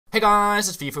Hey guys,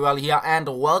 it's FIFA here, and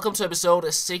welcome to episode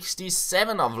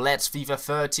 67 of Let's FIFA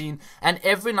 13. And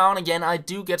every now and again I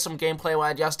do get some gameplay where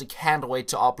I just can't wait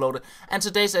to upload it. And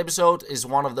today's episode is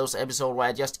one of those episodes where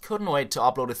I just couldn't wait to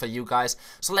upload it for you guys.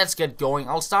 So let's get going.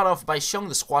 I'll start off by showing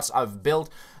the squads I've built.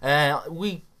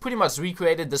 We pretty much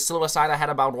recreated the silver side I had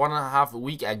about 1.5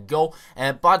 weeks ago,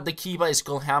 but the keeper is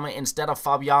Guilherme instead of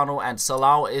Fabiano, and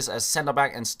Salau is a center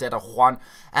back instead of Juan.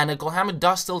 And Guilherme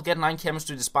does still get 9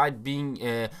 chemistry despite being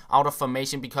out of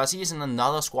formation, because he is in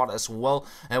another squad as well,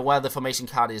 where the formation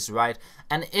card is right.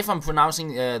 And if I'm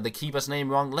pronouncing the keeper's name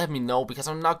wrong, let me know, because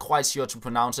I'm not quite sure to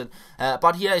pronounce it.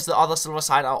 But here is the other silver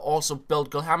side I also built.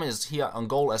 Guilherme is here on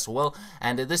goal as well,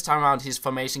 and this time around his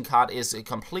formation card is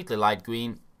completely light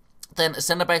green. Then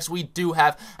center backs, we do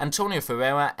have Antonio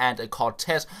Ferreira and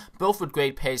Cortez, both with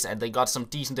great pace, and they got some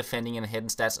decent defending and hidden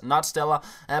stats. Not stellar,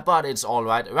 but it's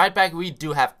alright. Right back, we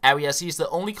do have Arias. He's the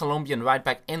only Colombian right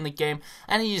back in the game,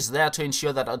 and he is there to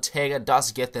ensure that Ortega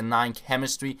does get the 9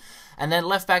 chemistry. And then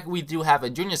left back, we do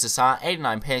have Junior Cesar,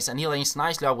 89 pace, and he links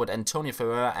nicely up with Antonio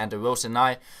Ferreira and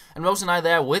Rosenai. And Rosenai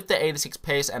there with the 86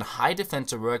 pace and high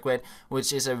defensive work rate,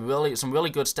 which is some really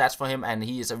good stats for him, and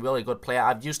he is a really good player.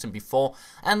 I've used him before.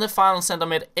 And the final center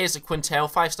mid is Quintero,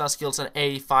 5-star skills and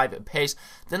 85 pace.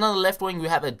 Then on the left wing, we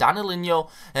have Danilinho,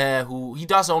 who he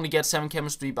does only get 7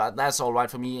 chemistry, but that's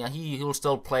alright for me. He'll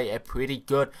still play pretty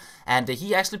good. And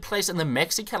he actually plays in the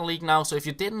Mexican League now, so if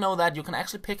you didn't know that, you can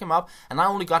actually pick him up. And I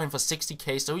only got him for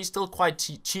 60k, so he's still quite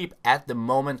cheap at the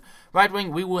moment. Right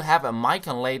wing, we will have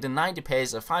Michael Layden, 90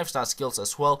 pace, 5-star skills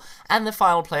as well. And the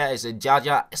final player is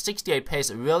Jaja, 68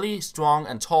 pace, really strong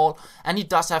and tall, and he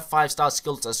does have 5-star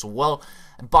skills as well.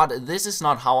 But this is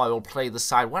not how I will play the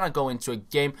side when I go into a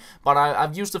game. But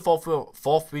I've used the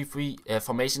 4-3-3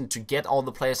 formation to get all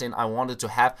the players in I wanted to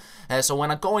have. So when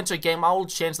I go into a game, I will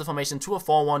change the formation to a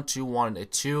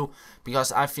 4-1-2-1-2,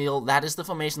 because I feel that is the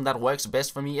formation that works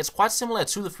best for me. It's quite similar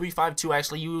to the 3-5-2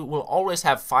 actually. You will always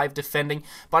have 5 defending,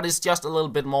 but it's just a little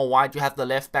bit more wide. You have the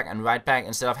left back and right back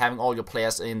instead of having all your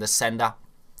players in the center.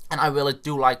 And I really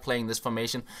do like playing this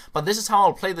formation. But this is how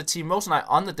I'll play the team. Rosenai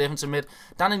on the defensive mid,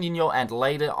 Danilinho and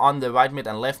Lade on the right mid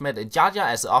and left mid, Jaja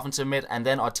as the offensive mid, and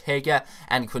then Ortega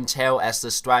and Quintero as the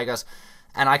strikers.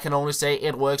 And I can only say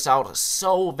it works out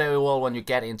so very well when you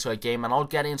get into a game, and I'll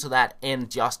get into that in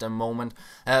just a moment.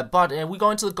 But we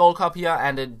go into the Gold Cup here,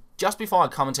 and just before I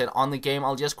commentate on the game,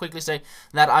 I'll just quickly say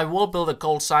that I will build a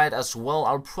gold side as well.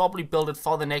 I'll probably build it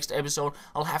for the next episode.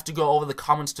 I'll have to go over the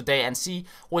comments today and see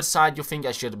which side you think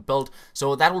I should build.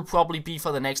 So that will probably be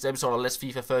for the next episode of Let's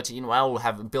FIFA 13, where I will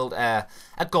have built a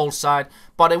gold side.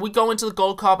 But we go into the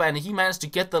Gold Cup, and he managed to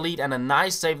get the lead, and a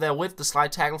nice save there with the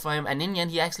slide tackle for him. And in the end,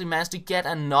 he actually managed to get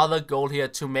another goal here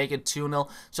to make it 2-0.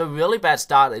 So really bad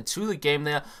start to the game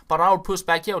there. But I'll push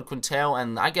back here with Quintero,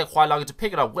 and I get quite lucky to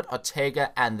pick it up with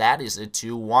Ortega, and that is a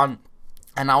 2-1.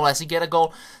 And now as he get a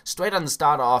goal straight on the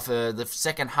start of the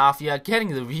second half here, getting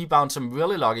the rebound, some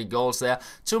really lucky goals there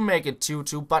to make it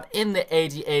 2-2. But in the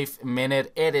 88th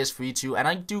minute, it is 3-2, and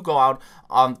I do go out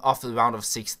off the round of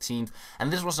 16th.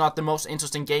 And this was not the most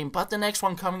interesting game, but the next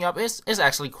one coming up is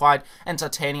actually quite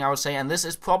entertaining, I would say. And this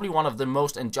is probably one of the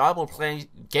most enjoyable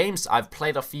games I've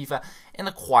played of FIFA in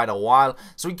quite a while.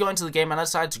 So we go into the game, and I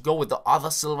decided to go with the other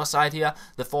silver side here,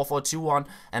 the 4-4-2-1,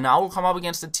 and I will come up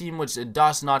against a team which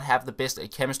does not have the best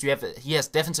chemistry. He has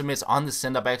defensive mids on the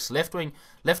center backs, left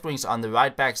wings on the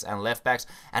right backs and left backs,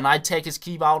 and I take his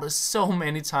keep out so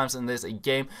many times in this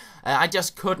game. I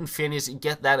just couldn't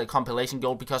get that compilation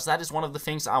goal, because that is one of the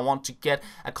things I want to get,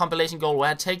 a compilation goal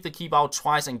where I take the keep out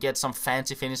twice and get some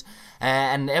fancy finish.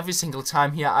 And every single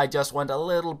time here I just went a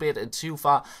little bit too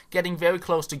far, getting very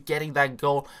close to getting that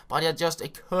goal, but I just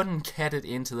couldn't get it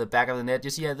into the back of the net. You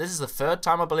see, this is the 3rd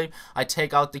time I believe I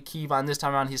take out the keeper, and this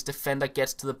time around his defender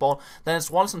gets to the ball. Then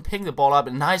it's Watson picking the ball up,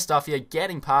 and nice stuff here,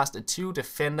 getting past the 2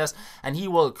 defenders, and he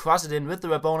will cross it in with the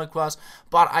Rabona cross,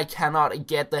 but I cannot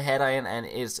get the header in, and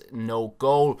it's no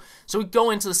goal. So we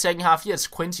go into the second half here. It's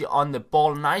Quincy on the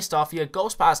ball, nice stuff here,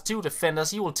 goes past 2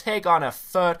 defenders, he will take on a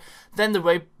 3rd, then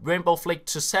the rainbow flick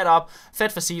to set up,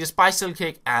 fed Facides, bicycle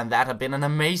kick, and that had been an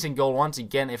amazing goal once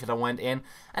again if it had went in.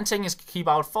 And taking his keep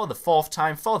out for the 4th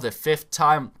time, for the 5th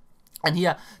time. And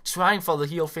here, trying for the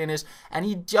heel finish, and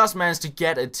he just managed to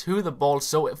get it to the ball.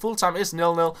 So full time is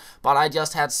 0-0, but I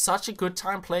just had such a good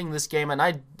time playing this game, and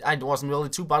I wasn't really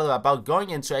too bothered about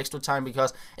going into extra time,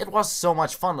 because it was so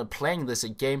much fun playing this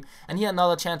game. And here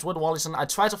another chance with Wallison. I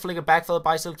try to flick it back for the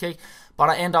bicycle kick, but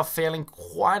I end up failing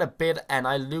quite a bit, and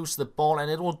I lose the ball,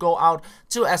 and it will go out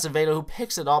to Acevedo, who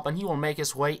picks it up, and he will make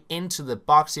his way into the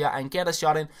box here and get a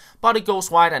shot in, but it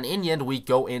goes wide, and in the end we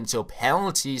go into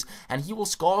penalties, and he will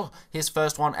score his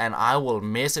first one, and I will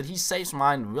miss it. He saves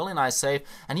mine, really nice save,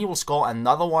 and he will score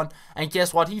another one. And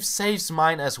guess what? He saves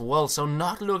mine as well, so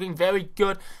not looking very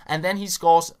good. And then he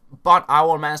scores, but I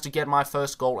will manage to get my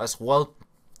first goal as well.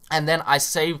 And then I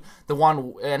save the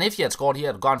one, and if he had scored, he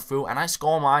had gone through, and I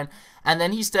score mine. And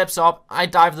then he steps up, I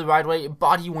dive the right way,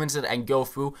 but he wins it and go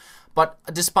through. But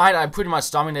despite I pretty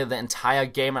much dominated the entire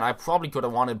game, and I probably could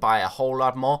have won it by a whole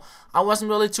lot more, I wasn't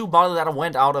really too bothered that I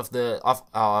went out of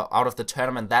the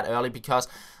tournament that early, because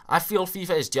I feel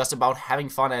FIFA is just about having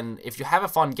fun, and if you have a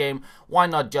fun game, why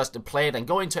not just play it and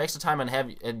go into extra time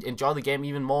and enjoy the game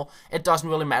even more? It doesn't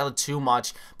really matter too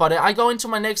much. But I go into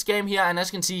my next game here, and as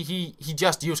you can see, he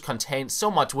just used contain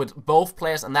so much with both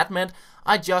players, and that meant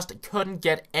I just couldn't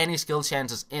get any skill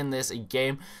chances in this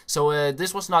game. So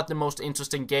this was not the most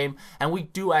interesting game, and we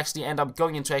do actually end up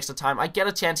going into extra time. I get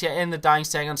a chance here in the dying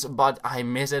seconds, but I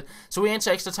miss it. So we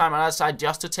enter extra time, and I decide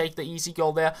just to take the easy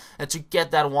goal there and to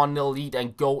get that 1-0 lead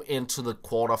and go into the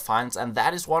quarterfinals, and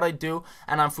that is what I do,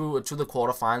 and I'm through to the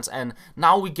quarterfinals. And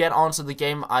now we get onto the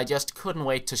game. I just couldn't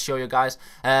wait to show you guys.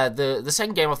 The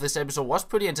second game of this episode was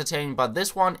pretty entertaining, but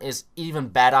this one is even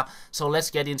better. So let's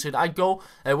get into it. I go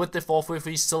with the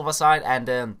 4-3-3 silver side,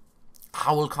 and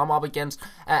I will come up against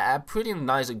a pretty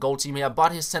nice goal team here,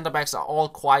 but his center backs are all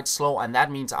quite slow, and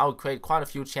that means I will create quite a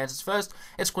few chances. First,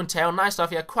 it's Quintero, nice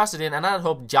stuff here, cross it in, and I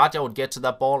hope Jaja would get to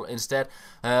that ball instead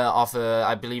of,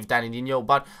 I believe, Danilo,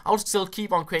 but I will still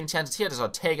keep on creating chances. Here, there's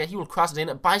Ortega, he will cross it in,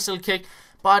 a bicycle kick,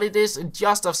 but it is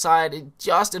just offside,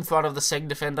 just in front of the second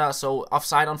defender, so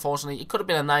offside unfortunately. It could have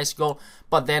been a nice goal,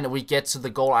 but then we get to the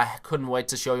goal. I couldn't wait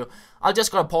to show you. I'll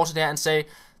just gonna pause it here and say,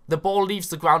 the ball leaves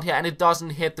the ground here, and it doesn't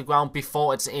hit the ground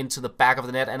before it's into the back of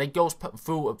the net, and it goes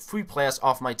through 3 players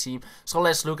off my team. So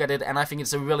let's look at it, and I think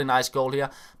it's a really nice goal here.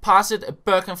 Pass it,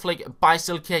 Bergkamp flick,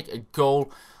 bicycle kick, a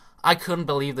goal. I couldn't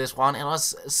believe this one. It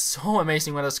was so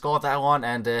amazing when I scored that one,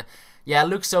 and yeah, it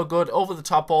looks so good. Over the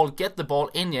top ball, get the ball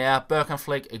in the air, Bergkamp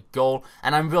flick, a goal,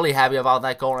 and I'm really happy about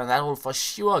that goal, and that will for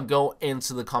sure go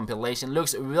into the compilation.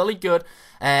 Looks really good,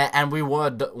 and we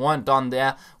weren't done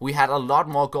there. We had a lot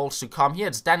more goals to come. Here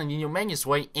it's Danilo making his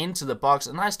way into the box.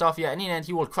 Nice stuff here, and in the end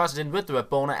he will cross it in with the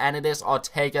Rabona, and it is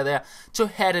Ortega there to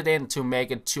head it in to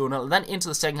make it 2-0. Then into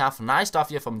the second half, nice stuff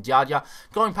here from Jaja,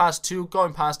 going past 2,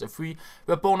 going past a 3,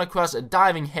 Rabona cross, a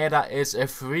diving header is a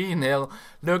 3-0,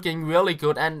 looking really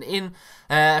good, and in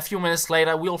a few minutes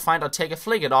later we'll find Ortega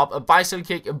flick it up, a bicycle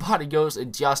kick, but it goes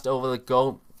just over the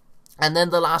goal. And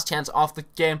then the last chance of the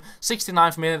game,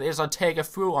 69th minute, is Ortega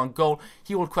through on goal.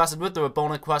 He will cross it with the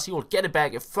Rabona cross. He will get it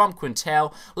back from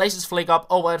Quintero. Laces flick up,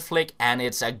 overhead flick, and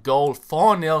it's a goal,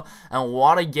 4-0. And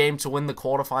what a game to win the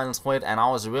quarterfinals with, and I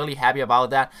was really happy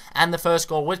about that. And the first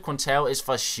goal with Quintero is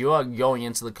for sure going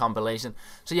into the compilation.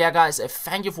 So yeah, guys,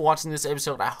 thank you for watching this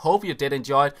episode. I hope you did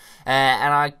enjoy it,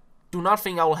 and I do not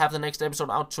think I will have the next episode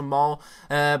out tomorrow,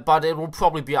 but it will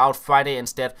probably be out Friday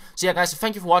instead. So yeah, guys,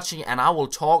 thank you for watching, and I will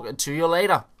talk to you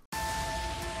later.